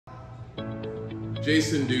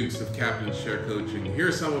Jason Dukes of Captain's Chair Coaching. Here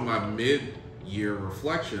are some of my mid-year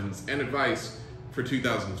reflections and advice for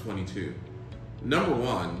 2022. Number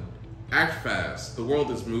one, act fast. The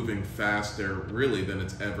world is moving faster really than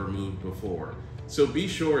it's ever moved before. So be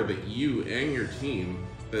sure that you and your team,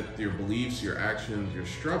 that your beliefs, your actions, your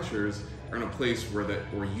structures are in a place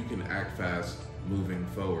where you can act fast moving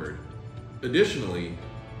forward. Additionally,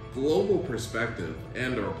 global perspective,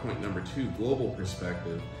 or point number two, global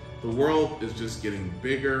perspective. The world is just getting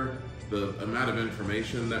bigger. The amount of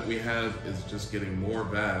information that we have is just getting more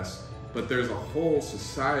vast, but there's a whole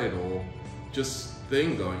societal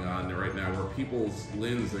thing going on right now where people's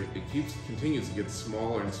lens, it continues to get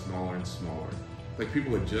smaller and smaller and smaller. Like,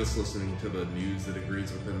 people are just listening to the news that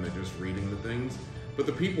agrees with them, they're just reading the things. But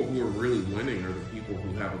the people who are really winning are the people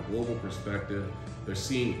who have a global perspective. They're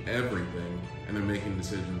seeing everything and they're making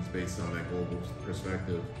decisions based on that global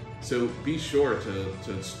perspective. So be sure to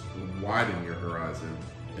widen your horizon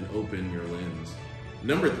and open your lens.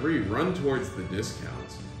 Number three, run towards the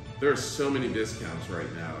discounts. There are so many discounts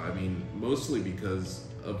right now. I mean, mostly because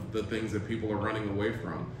of the things that people are running away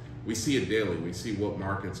from. We see it daily. We see what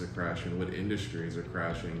markets are crashing, what industries are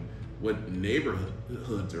crashing, what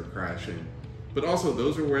neighborhoods are crashing. But also,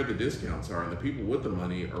 those are where the discounts are, and the people with the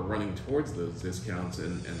money are running towards those discounts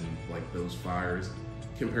and like those fires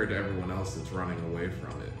compared to everyone else that's running away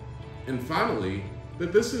from it. And finally,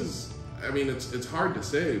 that this is, it's hard to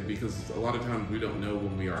say because a lot of times we don't know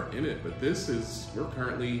when we are in it, but we're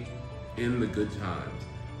currently in the good times.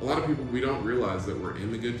 A lot of people, we don't realize that we're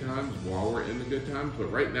in the good times while we're in the good times, but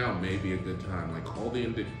right now may be a good time. Like, all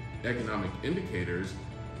the economic indicators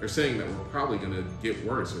are saying that we're probably going to get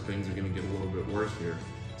worse, or things are going to get a little bit worse here.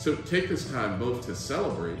 So take this time both to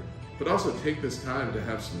celebrate, but also take this time to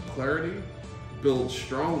have some clarity, build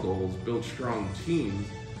strong goals, build strong teams,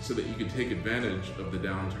 so that you can take advantage of the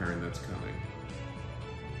downturn that's coming.